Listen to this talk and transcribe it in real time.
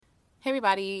Hey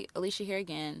everybody, Alicia here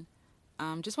again.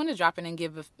 Just wanted to drop in and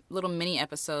give a little mini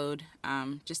episode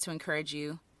just to encourage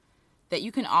you that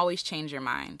you can always change your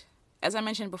mind. As I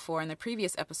mentioned before in the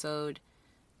previous episode,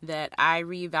 that I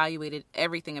reevaluated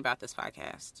everything about this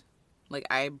podcast. Like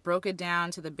I broke it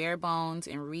down to the bare bones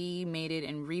and remade it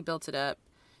and rebuilt it up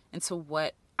into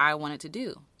what I wanted to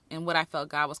do and what I felt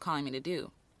God was calling me to do.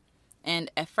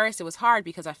 And at first it was hard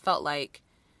because I felt like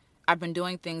I've been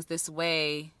doing things this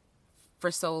way for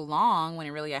so long when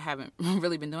I haven't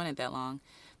really been doing it that long,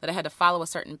 that I had to follow a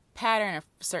certain pattern,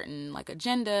 a certain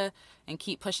agenda, and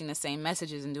keep pushing the same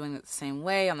messages and doing it the same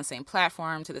way on the same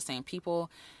platform to the same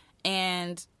people.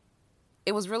 And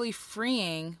it was really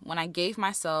freeing when I gave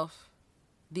myself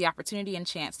the opportunity and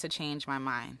chance to change my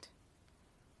mind.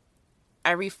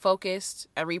 I refocused,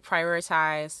 I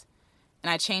reprioritized,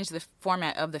 and I changed the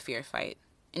format of the fear fight.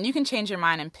 And you can change your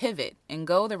mind and pivot and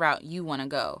go the route you want to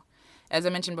go. As I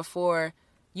mentioned before,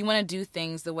 you want to do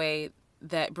things the way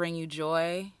that bring you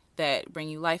joy, that bring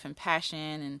you life and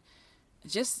passion, and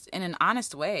just in an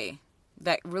honest way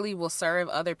that really will serve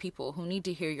other people who need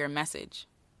to hear your message.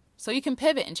 So you can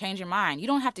pivot and change your mind. You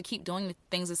don't have to keep doing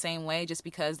things the same way just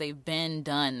because they've been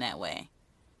done that way,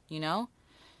 you know?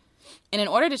 And in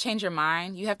order to change your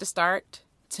mind, you have to start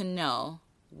to know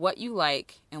what you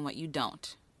like and what you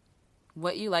don't.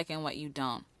 What you like and what you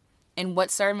don't. And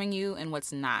what's serving you and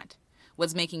what's not.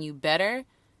 What's making you better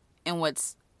and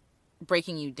what's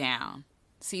breaking you down.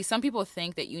 See, some people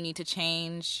think that you need to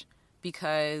change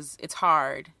because it's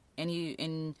hard and you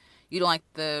don't like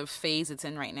the phase it's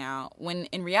in right now. When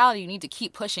in reality, you need to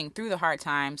keep pushing through the hard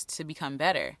times to become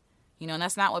better. And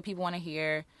that's not what people want to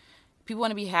hear. People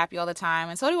want to be happy all the time,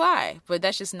 and so do I. But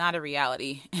that's just not a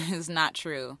reality. It's not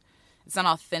true. It's not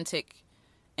authentic,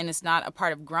 and it's not a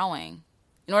part of growing.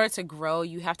 In order to grow,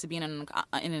 you have to be in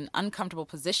an uncomfortable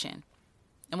position.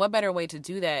 And what better way to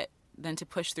do that than to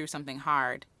push through something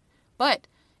hard? But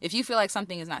if you feel like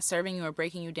something is not serving you or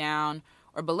breaking you down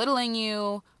or belittling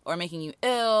you or making you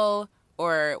ill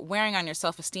or wearing on your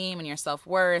self-esteem and your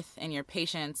self-worth and your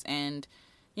patience and,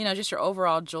 just your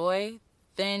overall joy,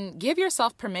 then give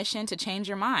yourself permission to change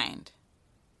your mind.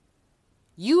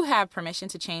 You have permission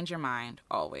to change your mind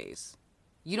always.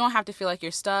 You don't have to feel like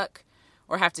you're stuck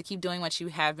or have to keep doing what you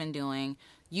have been doing.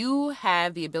 You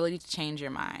have the ability to change your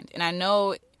mind. And I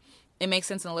know it makes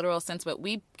sense in a literal sense, but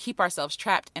we keep ourselves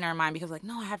trapped in our mind because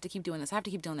no, I have to keep doing this. I have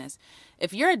to keep doing this.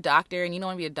 If you're a doctor and you don't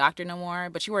want to be a doctor no more,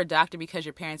 but you were a doctor because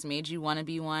your parents made you want to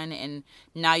be one, and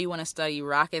now you want to study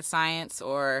rocket science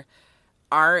or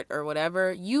art or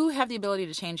whatever, you have the ability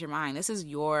to change your mind. This is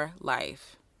your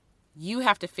life. You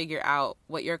have to figure out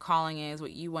what your calling is,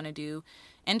 what you want to do,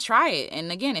 and try it. And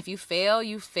again, if you fail,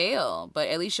 you fail. But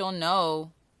at least you'll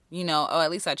know, oh, at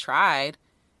least I tried.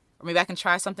 Or maybe I can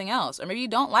try something else. Or maybe you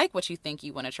don't like what you think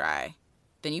you want to try.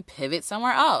 Then you pivot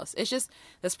somewhere else. It's just,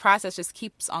 this process just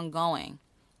keeps on going.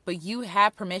 But you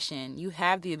have permission. You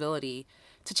have the ability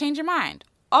to change your mind.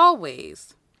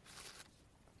 Always.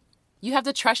 You have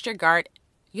to trust your guard.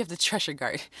 You have to trust your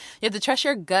guard. You have to trust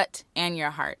your gut and your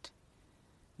heart.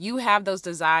 You have those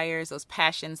desires, those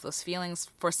passions, those feelings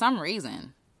for some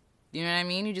reason. You know what I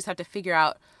mean? You just have to figure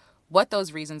out what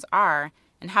those reasons are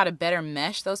and how to better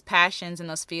mesh those passions and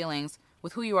those feelings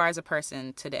with who you are as a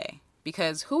person today.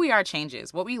 Because who we are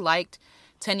changes. What we liked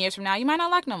 10 years from now, you might not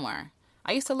like no more.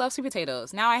 I used to love sweet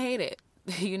potatoes. Now I hate it.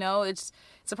 It's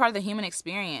a part of the human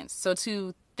experience. So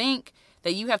to think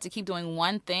that you have to keep doing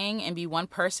one thing and be one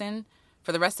person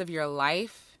for the rest of your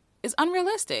life is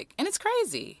unrealistic. And it's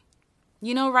crazy.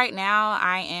 Right now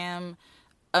I am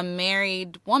a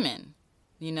married woman.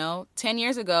 10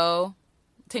 years ago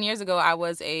I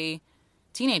was a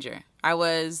teenager. I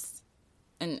was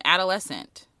an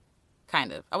adolescent,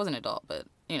 kind of. I was an adult, but,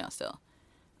 still.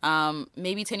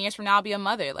 Maybe 10 years from now I'll be a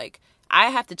mother.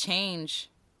 I have to change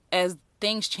as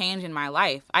things change in my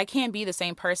life. I can't be the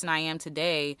same person I am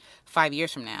today 5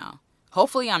 years from now.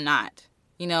 Hopefully I'm not.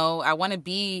 I want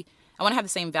to have the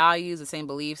same values, the same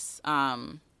beliefs. I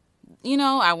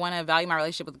want to value my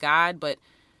relationship with God, but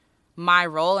my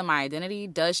role and my identity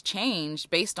does change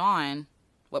based on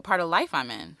what part of life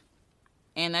I'm in.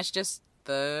 And that's just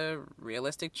the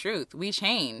realistic truth. We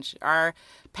change. Our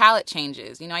palate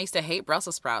changes. I used to hate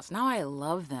Brussels sprouts. Now I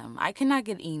love them. I cannot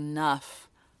get enough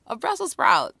of Brussels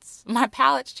sprouts. My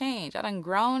palate's changed. I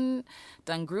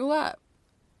grew up,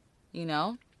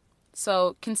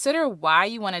 So consider why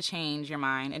you want to change your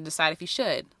mind and decide if you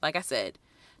should. Like I said,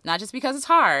 not just because it's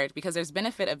hard, because there's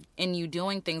benefit in you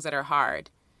doing things that are hard,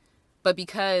 but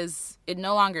because it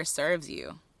no longer serves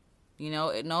you.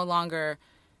 It no longer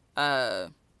does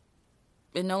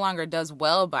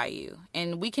well by you.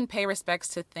 And we can pay respects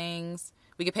to things.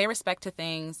 We could pay respect to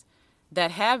things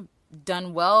that have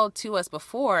done well to us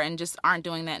before and just aren't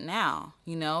doing that now,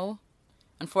 you know?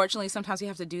 Unfortunately, sometimes we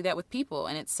have to do that with people,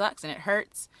 and it sucks and it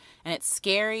hurts and it's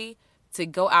scary to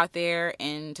go out there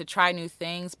and to try new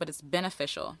things, but it's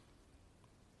beneficial.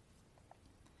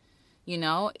 You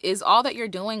know, is all that you're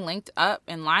doing linked up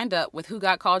and lined up with who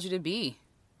God called you to be,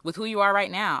 with who you are right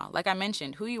now? Like I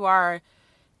mentioned, who you are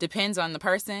depends on the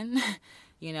person.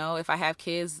 You know, if I have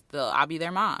kids, I'll be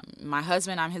their mom. My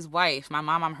husband, I'm his wife. My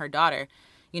mom, I'm her daughter.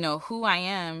 You know, who I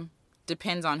am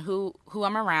depends on who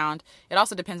I'm around. It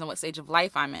also depends on what stage of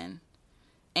life I'm in.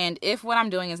 And if what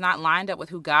I'm doing is not lined up with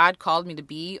who God called me to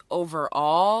be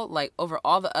overall, like over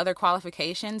all the other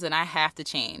qualifications, then I have to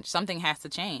change. Something has to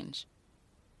change.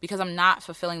 Because I'm not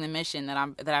fulfilling the mission that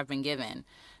I've been given,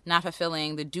 not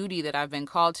fulfilling the duty that I've been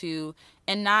called to,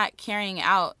 and not carrying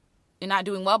out and not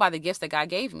doing well by the gifts that God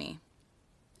gave me.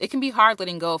 It can be hard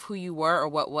letting go of who you were or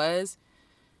what was,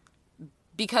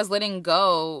 because letting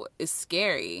go is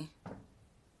scary.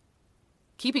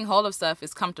 Keeping hold of stuff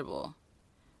is comfortable,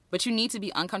 but you need to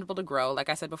be uncomfortable to grow. Like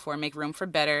I said before, make room for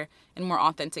better and more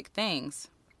authentic things.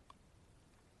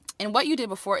 And what you did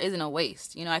before isn't a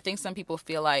waste. You know, I think some people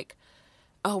feel like,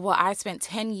 oh, well, I spent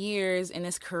 10 years in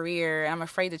this career. I'm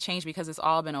afraid to change because it's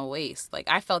all been a waste. Like,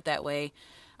 I felt that way.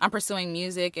 I'm pursuing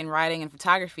music and writing and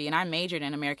photography, and I majored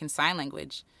in American Sign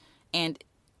Language. And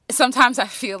sometimes I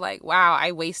feel like, wow,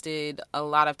 I wasted a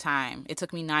lot of time. It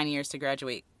took me 9 years to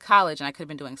graduate college, and I could have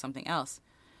been doing something else.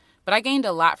 But I gained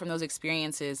a lot from those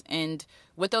experiences. And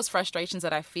with those frustrations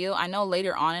that I feel, I know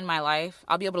later on in my life,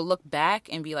 I'll be able to look back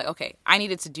and be like, okay, I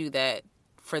needed to do that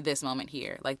for this moment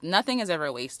here. Like, nothing is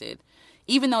ever wasted.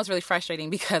 Even though it's really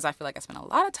frustrating because I feel like I spent a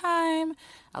lot of time,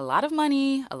 a lot of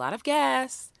money, a lot of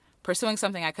gas pursuing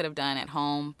something I could have done at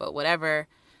home. But whatever,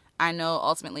 I know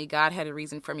ultimately God had a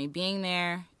reason for me being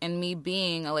there and me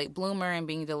being a late bloomer and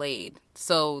being delayed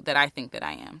so that I think that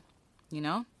I am, you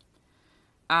know?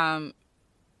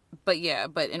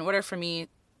 But in order for me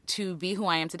to be who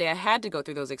I am today, I had to go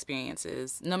through those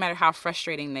experiences, no matter how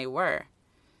frustrating they were.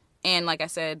 And like I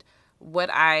said,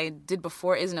 what I did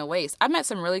before isn't a waste. I've met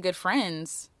some really good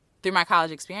friends through my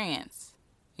college experience,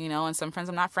 you know, and some friends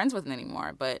I'm not friends with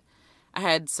anymore. But I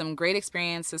had some great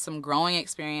experiences, some growing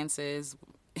experiences,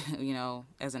 you know,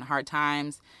 as in hard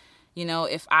times. You know,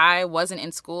 if I wasn't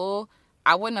in school,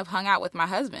 I wouldn't have hung out with my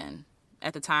husband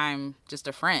at the time, just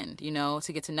a friend, you know,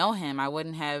 to get to know him. I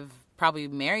wouldn't have probably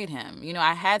married him. You know,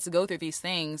 I had to go through these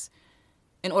things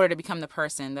in order to become the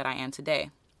person that I am today.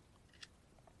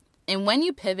 And when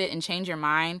you pivot and change your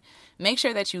mind, make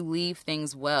sure that you leave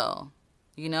things well.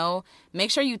 You know, make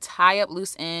sure you tie up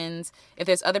loose ends. If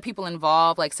there's other people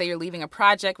involved, like say you're leaving a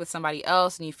project with somebody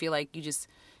else and you feel like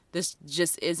this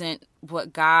just isn't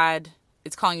what God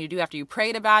is calling you to do after you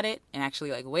prayed about it and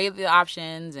actually like weighed the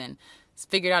options and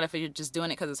figured out if you're just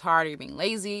doing it because it's hard or you're being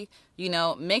lazy, you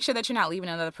know, make sure that you're not leaving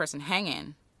another person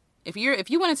hanging. If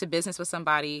you went into business with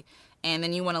somebody and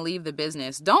then you want to leave the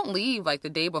business, don't leave like the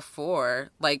day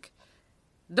before. Like,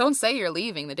 don't say you're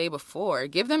leaving the day before.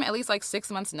 Give them at least like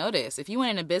 6 months notice. If you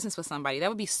went into business with somebody, that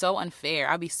would be so unfair.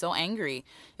 I'd be so angry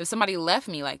if somebody left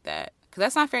me like that. Because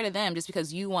that's not fair to them just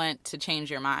because you want to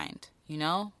change your mind. You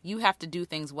know, you have to do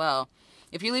things well.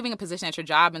 If you're leaving a position at your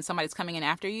job and somebody's coming in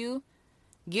after you,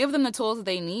 give them the tools that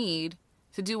they need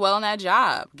to do well in that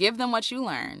job. Give them what you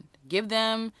learned. Give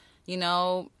them, you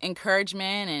know,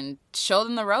 encouragement and show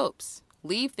them the ropes.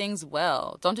 Leave things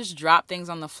well. Don't just drop things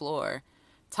on the floor.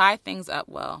 Tie things up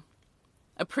well.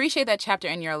 Appreciate that chapter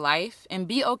in your life and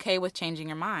be okay with changing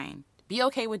your mind. Be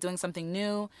okay with doing something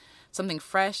new, something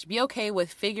fresh. Be okay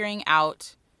with figuring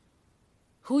out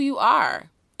who you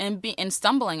are and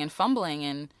stumbling and fumbling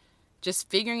and just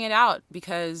figuring it out,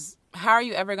 because how are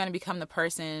you ever going to become the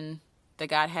person that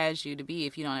God has you to be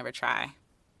if you don't ever try?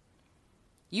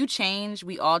 You change,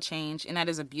 we all change, and that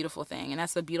is a beautiful thing. And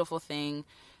that's the beautiful thing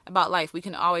about life. We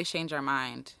can always change our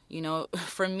mind. You know,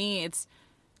 for me, it's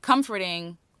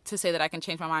comforting to say that I can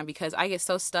change my mind because I get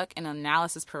so stuck in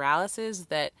analysis paralysis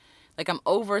that like I'm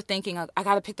overthinking, like, I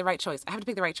got to pick the right choice. I have to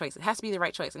pick the right choice. It has to be the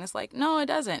right choice. And it's like, no, it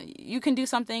doesn't. You can do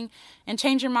something and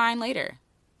change your mind later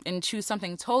and choose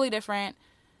something totally different,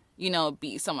 you know,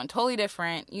 be someone totally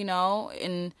different, you know,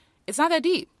 and it's not that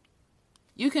deep.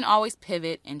 You can always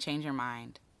pivot and change your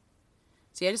mind.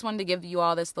 So yeah, I just wanted to give you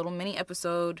all this little mini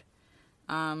episode,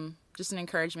 just an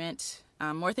encouragement.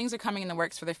 More things are coming in the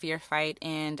works for the Fear Fight,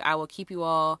 and I will keep you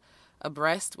all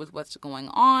abreast with what's going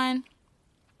on.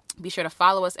 Be sure to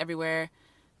follow us everywhere.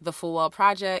 The Full Well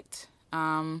Project,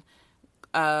 Facebook.com/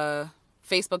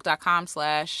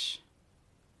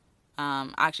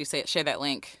 I'll actually share that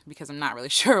link because I'm not really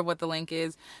sure what the link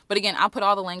is. But again, I'll put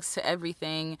all the links to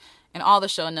everything in all the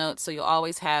show notes, so you'll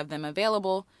always have them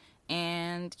available.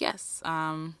 And yes,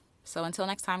 so until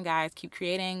next time, guys, keep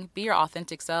creating, be your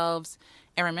authentic selves,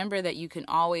 and remember that you can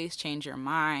always change your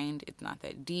mind. It's not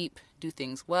that deep. Do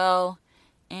things well,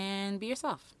 and be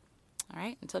yourself. All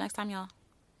right, until next time, y'all.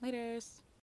 Laters.